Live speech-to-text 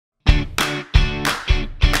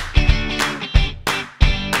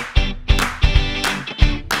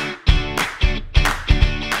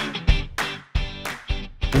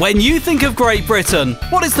When you think of Great Britain,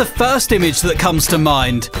 what is the first image that comes to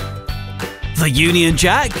mind? The Union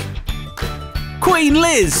Jack? Queen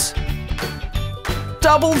Liz?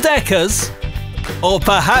 Double-deckers? Or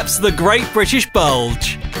perhaps the Great British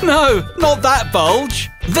Bulge? No, not that bulge.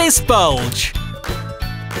 This bulge.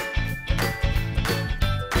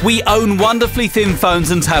 We own wonderfully thin phones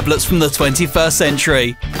and tablets from the 21st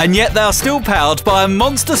century, and yet they are still powered by a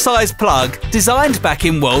monster-sized plug designed back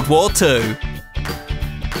in World War II.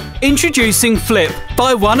 Introducing Flip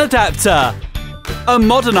by One Adapter, a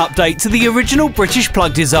modern update to the original British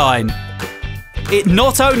plug design. It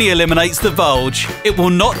not only eliminates the bulge, it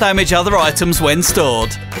will not damage other items when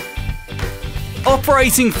stored.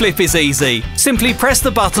 Operating Flip is easy. Simply press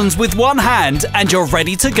the buttons with one hand and you're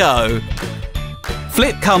ready to go.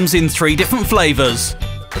 Flip comes in 3 different flavours.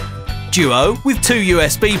 Duo with 2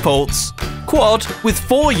 USB ports, Quad with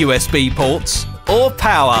 4 USB ports, or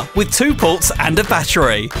Power with 2 ports and a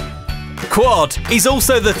battery. Quad is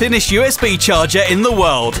also the thinnest USB charger in the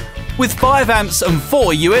world, with 5 amps and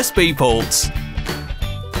 4 USB ports.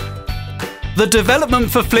 The development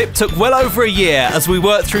for Flip took well over a year as we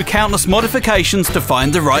worked through countless modifications to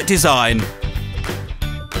find the right design.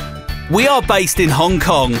 We are based in Hong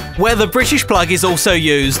Kong, where the British plug is also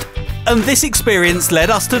used, and this experience led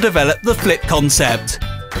us to develop the Flip concept.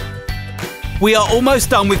 We are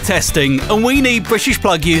almost done with testing, and we need British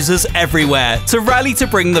plug users everywhere to rally to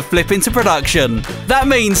bring the Flip into production. That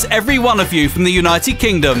means every one of you from the United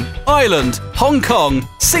Kingdom, Ireland, Hong Kong,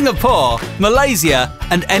 Singapore, Malaysia,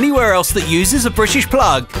 and anywhere else that uses a British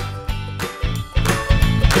plug.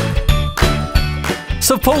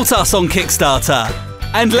 Support us on Kickstarter,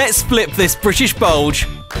 and let's flip this British bulge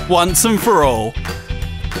once and for all.